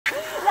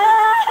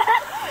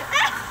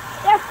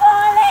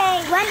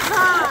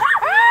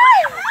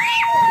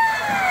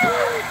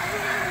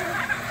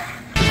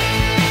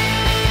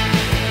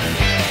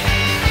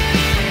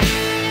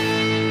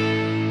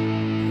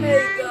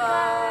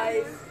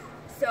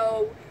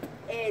So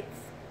it's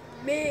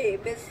me,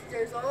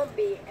 Mr.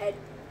 Zombie, and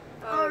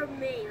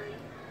me.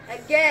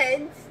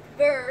 against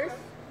versus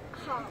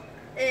Hulk.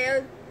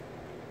 and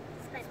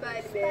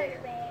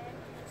Spider-Man.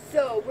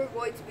 So we're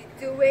going to be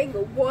doing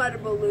a water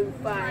balloon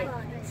fight.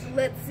 So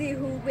let's see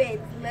who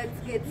wins. Let's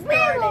get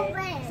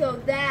started. So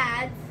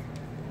that's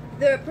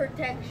their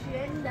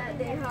protection that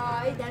they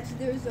hide. That's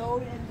their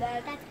zone, and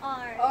that's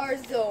ours. our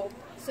zone.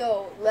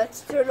 So let's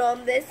turn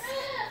on this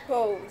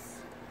hose.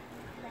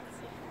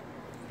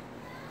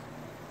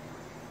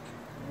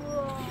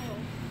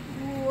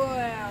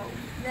 Wow.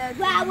 That's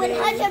Wow, amazing.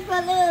 100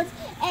 balloons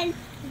in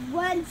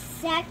 1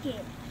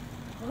 second.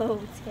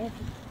 Oh, it's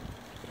heavy.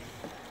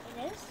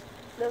 It is?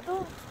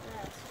 Little?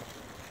 Yes.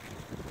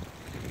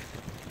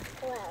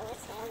 Wow,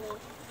 it's heavy.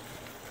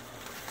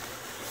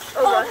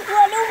 Oh, God.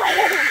 Run away!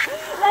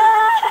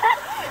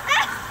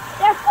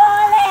 They're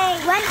falling!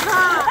 One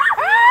fall!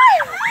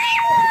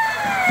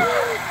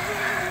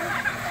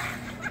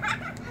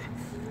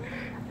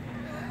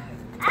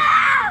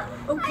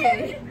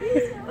 Okay.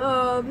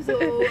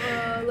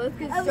 Let's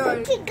get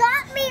started. She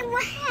got me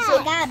wet. So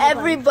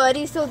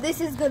everybody, so this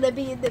is gonna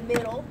be in the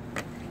middle.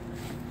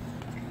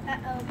 And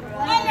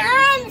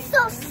I'm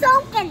so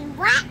soaking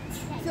wet.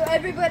 So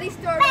everybody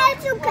start.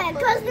 That's okay,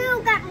 because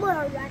you got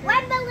more.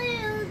 One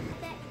balloon.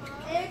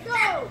 Here it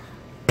goes.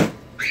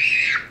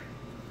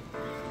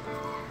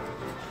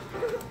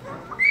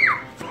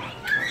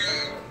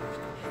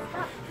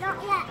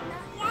 Not yet.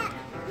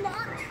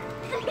 Not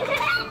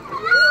yet.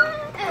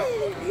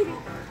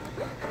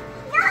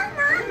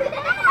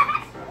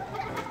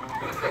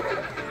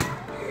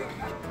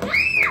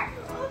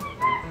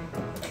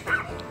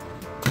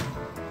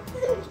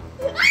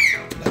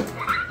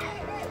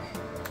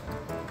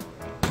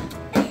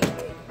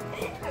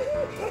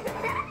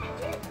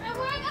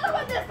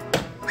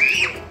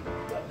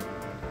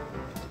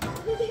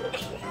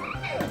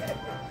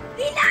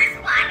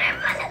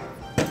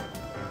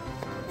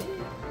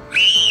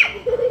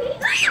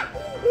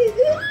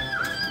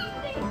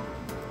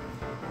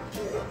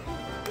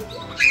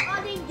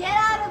 Get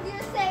out of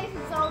your safe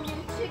zone, you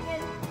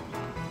chicken.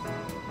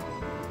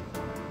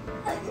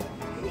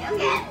 You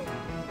get.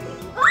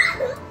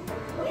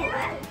 We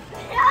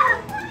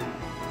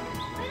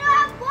don't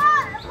have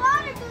water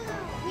balloon.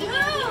 We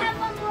have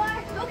one more.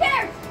 Who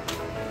cares?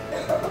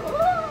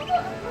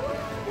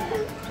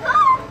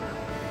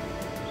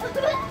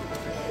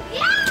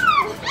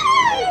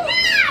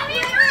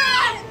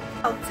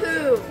 Oh,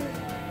 two.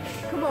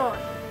 Come on,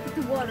 put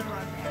the water on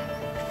there.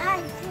 I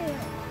too.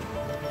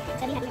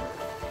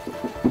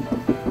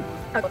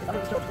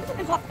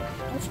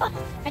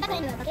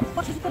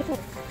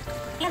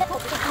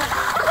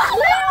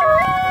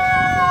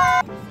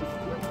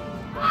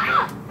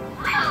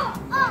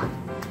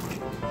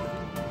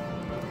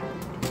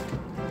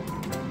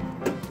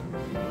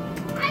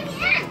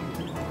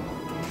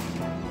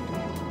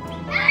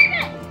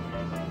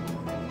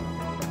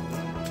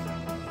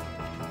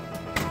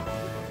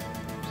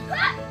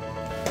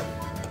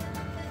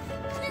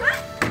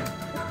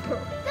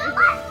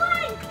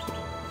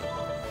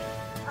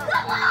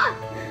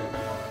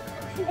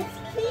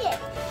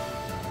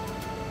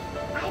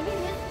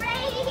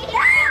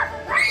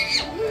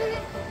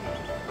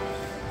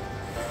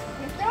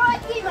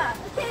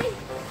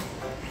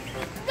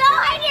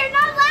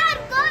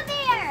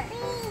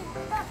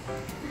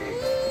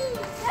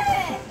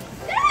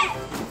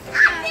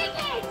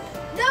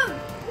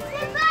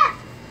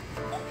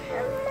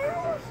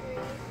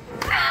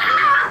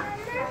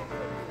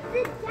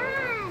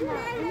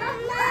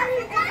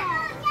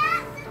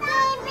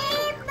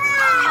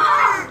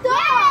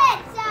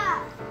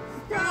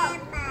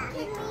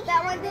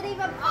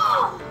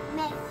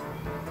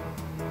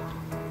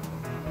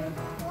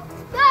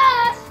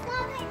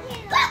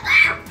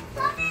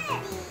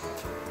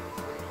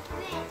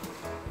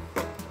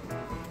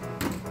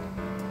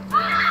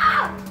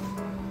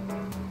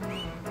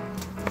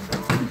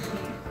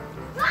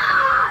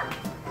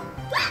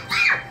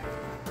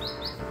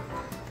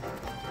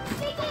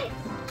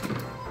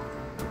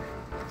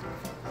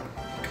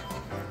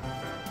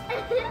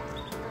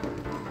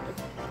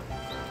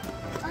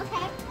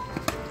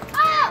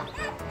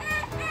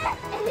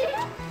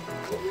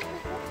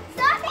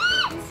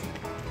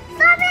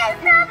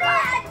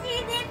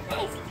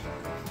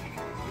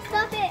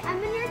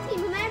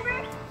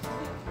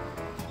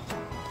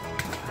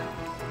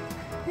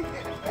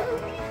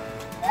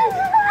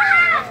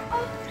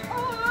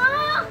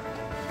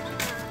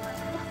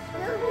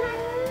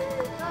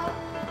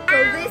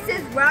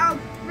 Round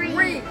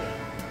 3.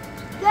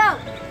 Go.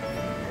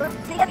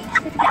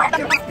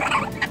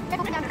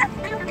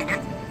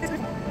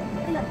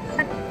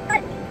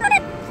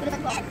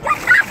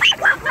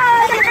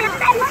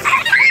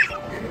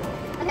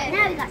 Okay,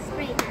 now we got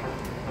spray.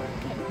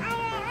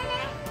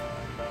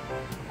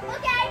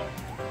 Okay.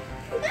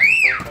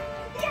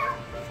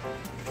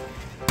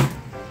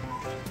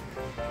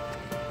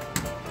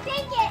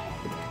 Take it.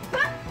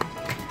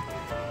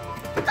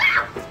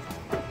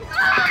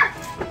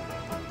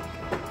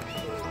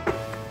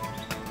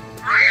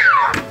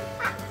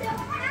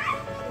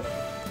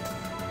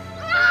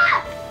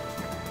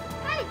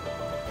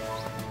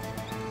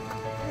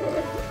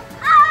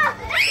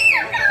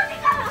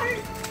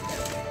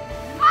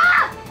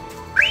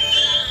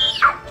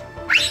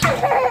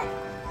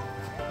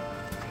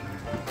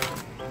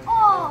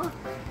 No!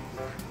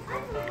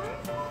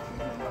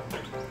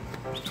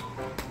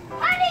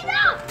 Honey,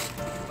 no!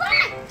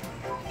 What?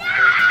 No!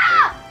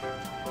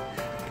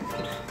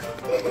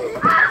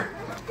 Ah!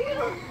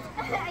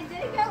 I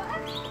didn't go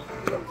up.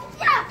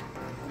 Yeah!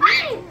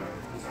 Honey!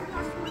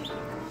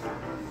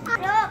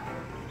 No!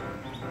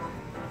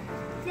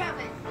 Grab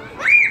it.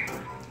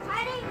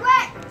 Honey,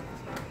 what?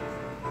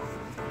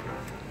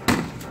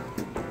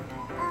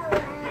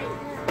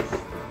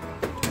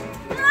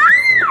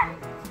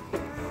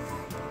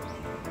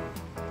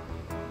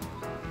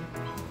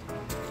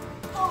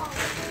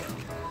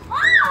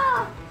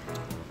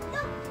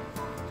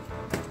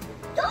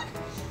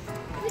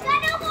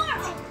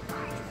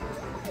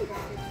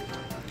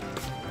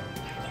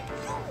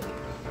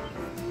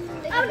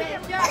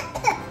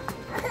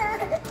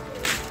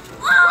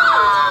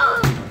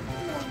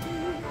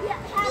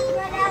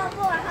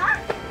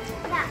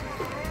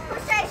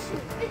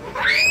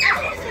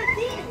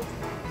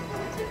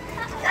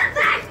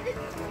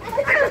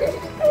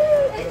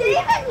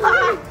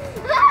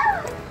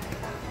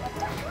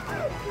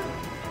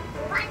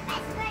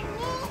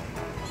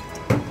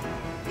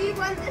 We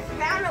won this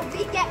round and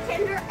we get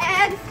Kinder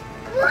eggs.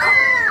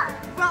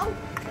 Bro,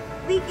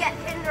 we get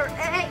Kinder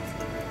eggs.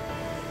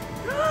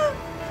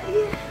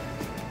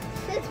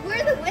 Since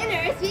we're the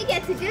winners, we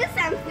get to do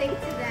something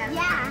to them.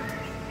 Yeah.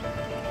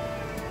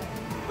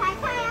 Can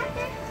I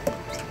after?